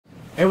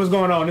Hey, what's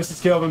going on? This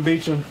is Kelvin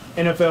Beachum,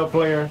 NFL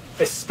player,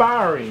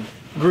 aspiring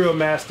grill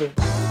master.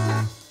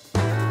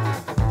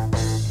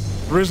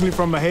 Originally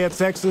from Mahia,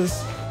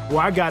 Texas, where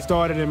I got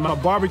started in my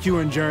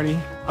barbecuing journey.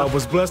 I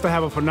was blessed to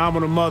have a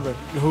phenomenal mother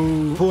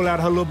who pulled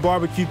out her little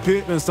barbecue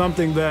pit, and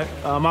something that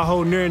I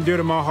hold near and dear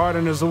to my heart,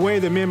 and there's a way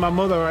that me and my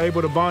mother are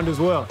able to bond as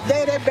well.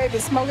 That baby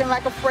smoking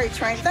like a freight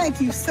train.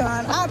 Thank you,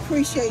 son. I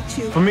appreciate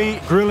you. For me,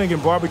 grilling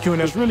and barbecuing,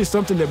 that's really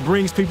something that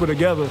brings people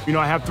together. You know,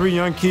 I have 3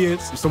 young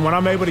kids, so when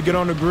I'm able to get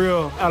on the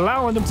grill,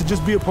 allowing them to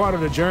just be a part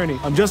of the journey,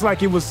 just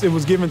like it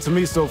was given to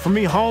me. So for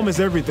me, home is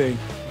everything.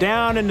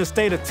 Down in the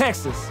state of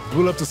Texas,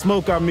 we love to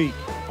smoke our meat.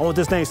 I want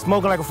this thing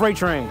smoking like a freight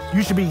train.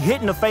 You should be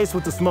hit in the face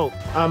with the smoke.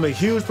 I'm a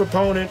huge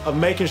proponent of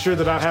making sure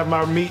that I have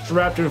my meat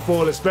wrapped in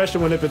foil,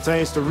 especially when it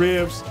pertains to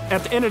ribs.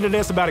 At the end of the day,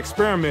 it's about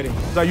experimenting.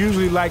 I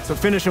usually like to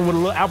finish them with a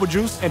little apple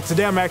juice, and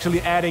today I'm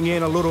actually adding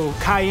in a little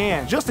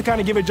cayenne, just to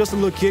kind of give it just a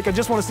little kick. I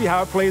just want to see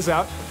how it plays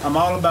out. I'm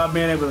all about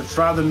being able to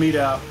try the meat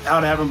out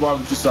having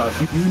barbecue sauce.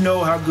 You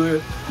know how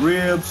good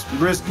ribs,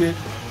 brisket,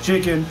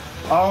 chicken,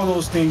 all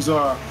those things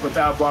are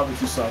without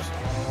barbecue sauce.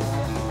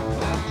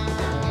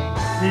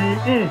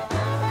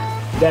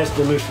 That's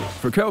delicious.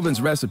 For Kelvin's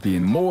recipe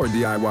and more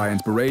DIY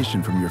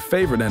inspiration from your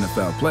favorite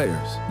NFL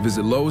players,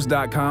 visit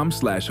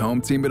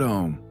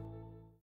Lowe's.com/HomeTeamAtHome.